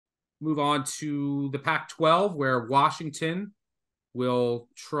move on to the Pac-12, where Washington will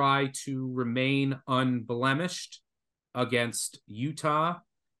try to remain unblemished against Utah.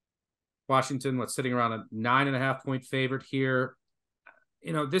 Washington, what's sitting around a 9.5-point favorite here.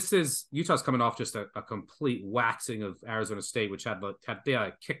 This is Utah's coming off just a complete waxing of Arizona State, which had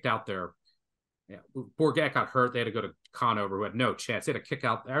kicked out their. Yeah, Bourget got hurt. They had to go to Conover, who had no chance. They had to kick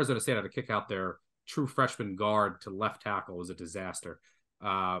out Arizona State had to kick out their true freshman guard to left tackle. It was a disaster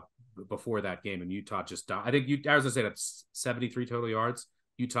before that game, and Utah just died. I think Arizona State had 73 total yards.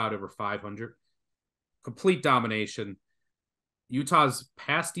 Utah had over 500. Complete domination. Utah's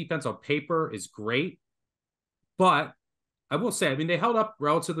pass defense on paper is great, but I will say, they held up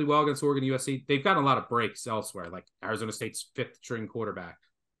relatively well against Oregon, USC. They've gotten a lot of breaks elsewhere, like Arizona State's fifth-string quarterback.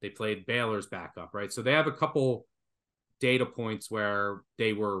 They played Baylor's backup, right? So they have a couple data points where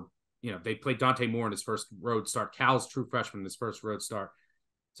they were, they played Dante Moore in his first road start. Cal's true freshman in his first road start.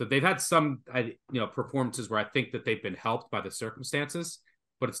 So they've had some, performances where I think that they've been helped by the circumstances,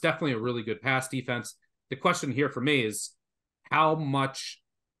 but it's definitely a really good pass defense. The question here for me is how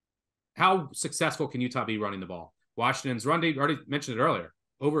successful can Utah be running the ball? Washington's run, they already mentioned it earlier,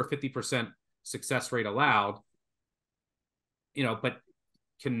 over a 50% success rate allowed, but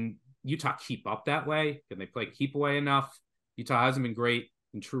can Utah keep up that way? Can they play keep away enough? Utah hasn't been great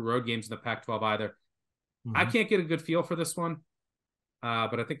in true road games in the Pac-12 either. Mm-hmm. I can't get a good feel for this one,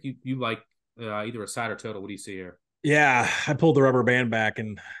 but I think you like either a side or total. What do you see here? Yeah, I pulled the rubber band back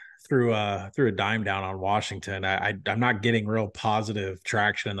and threw a dime down on Washington. I'm not getting real positive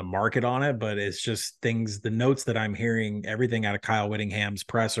traction in the market on it, but it's just the notes that I'm hearing, everything out of Kyle Whittingham's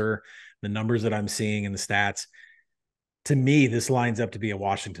presser, the numbers that I'm seeing in the stats. To me, this lines up to be a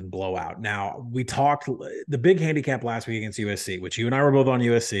Washington blowout. Now, we talked the big handicap last week against USC, which you and I were both on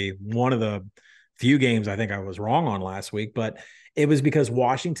USC. One of the few games I think I was wrong on last week, but it was because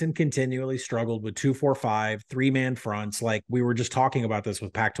Washington continually struggled with 2-4-5, 3-man fronts. Like we were just talking about this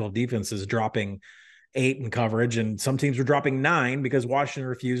with Pac-12 defenses dropping 8 in coverage, and some teams were dropping 9 because Washington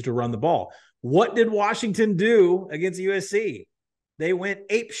refused to run the ball. What did Washington do against USC? They went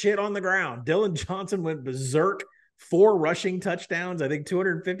ape shit on the ground. Dylan Johnson went berserk. 4 rushing touchdowns, I think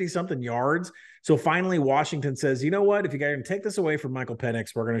 250 something yards. So finally, Washington says, you know what? If you guys can take this away from Michael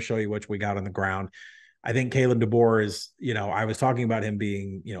Penix, we're going to show you what we got on the ground. I think Kalen DeBoer is, I was talking about him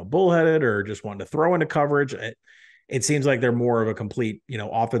being, bullheaded or just wanting to throw into coverage. It seems like they're more of a complete,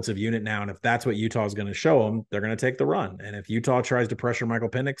 offensive unit now. And if that's what Utah is going to show them, they're going to take the run. And if Utah tries to pressure Michael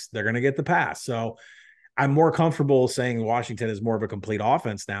Penix, they're going to get the pass. So I'm more comfortable saying Washington is more of a complete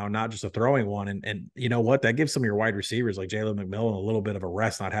offense now, not just a throwing one. And you know what? That gives some of your wide receivers like Jalen McMillan a little bit of a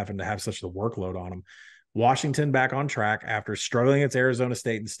rest, not having to have such the workload on them. Washington back on track after struggling against Arizona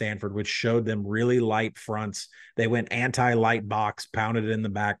State and Stanford, which showed them really light fronts. They went anti-light box, pounded it in the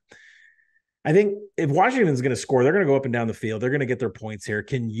back. I think if Washington's going to score, they're going to go up and down the field. They're going to get their points here.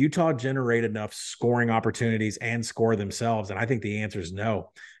 Can Utah generate enough scoring opportunities and score themselves? And I think the answer is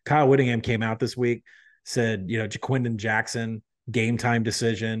no. Kyle Whittingham came out this week, said, Jaquindon Jackson, game time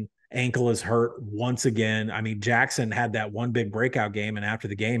decision, ankle is hurt once again. I mean, Jackson had that one big breakout game, and after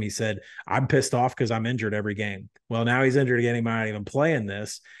the game, he said, I'm pissed off because I'm injured every game. Well, now he's injured again. He might not even play in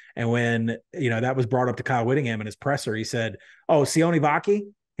this. And when, that was brought up to Kyle Whittingham in his presser, he said, oh, Sione Vaki,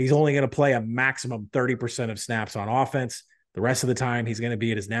 he's only going to play a maximum 30% of snaps on offense. The rest of the time, he's going to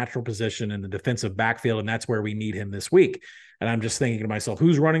be at his natural position in the defensive backfield, and that's where we need him this week. And I'm just thinking to myself,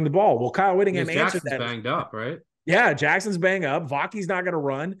 who's running the ball? Well, Kyle Whittingham answered that. Banged up, right? Yeah, Jackson's banged up. Vaki's not going to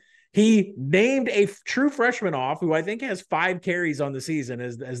run. He named a true freshman off, who I think has 5 carries on the season,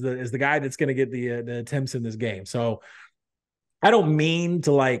 as the guy that's going to get the attempts in this game. So I don't mean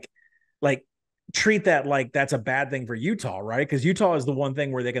to like treat that like that's a bad thing for Utah, right? Because Utah is the one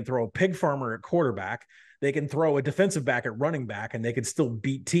thing where they can throw a pig farmer at quarterback. They can throw a defensive back at running back, and they can still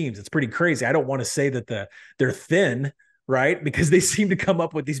beat teams. It's pretty crazy. I don't want to say that they're thin, right? Because they seem to come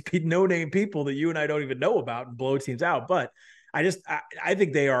up with these no-name people that you and I don't even know about and blow teams out. But I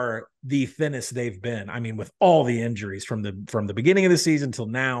think they are the thinnest they've been. I mean, with all the injuries from the beginning of the season till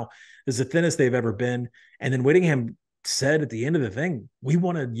now, this is the thinnest they've ever been. And then Whittingham said at the end of the thing, we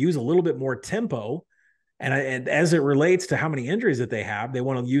want to use a little bit more tempo. And as it relates to how many injuries that they have, they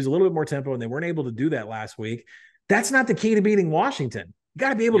want to use a little bit more tempo, and they weren't able to do that last week. That's not the key to beating Washington. You got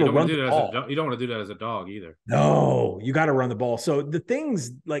to be able to run the ball. You don't want to do that as a dog either. No, you got to run the ball. So the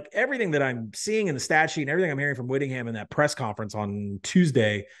things, like everything that I'm seeing in the stat sheet and everything I'm hearing from Whittingham in that press conference on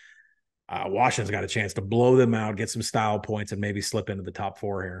Tuesday, Washington's got a chance to blow them out, get some style points, and maybe slip into the top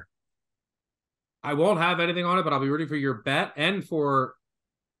 4 here. I won't have anything on it, but I'll be rooting for your bet, and for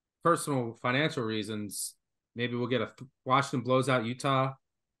personal financial reasons, maybe we'll get Washington blows out Utah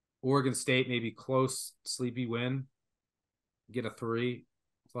Oregon State, maybe close, sleepy win. Get a 3,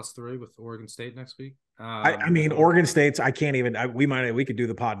 +3 with Oregon State next week. I mean, Oregon State's, I can't even, we could do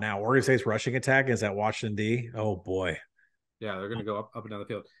the pod now. Oregon State's rushing attack is at Washington D. Oh boy. Yeah, they're going to go up and down the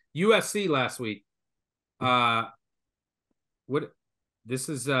field. USC last week. This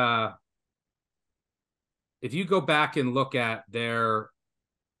is if you go back and look at their,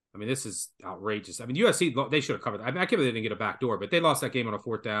 I mean, this is outrageous. I mean, USC, they should have covered that. I can't believe they didn't get a back door, but they lost that game on a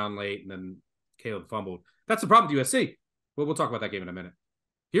 4th down late, and then Caleb fumbled. That's the problem with USC. Well, we'll talk about that game in a minute.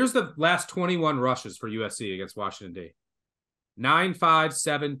 Here's the last 21 rushes for USC against Washington D. 9, 5,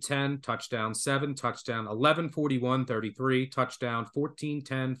 7, 10, touchdown, 7, touchdown, 11, 41, 33, touchdown, 14,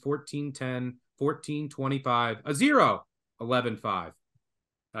 10, 14, 10, 14, 25, a 0, 11, 5.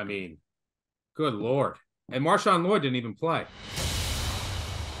 I mean, good Lord. And Marshawn Lloyd didn't even play.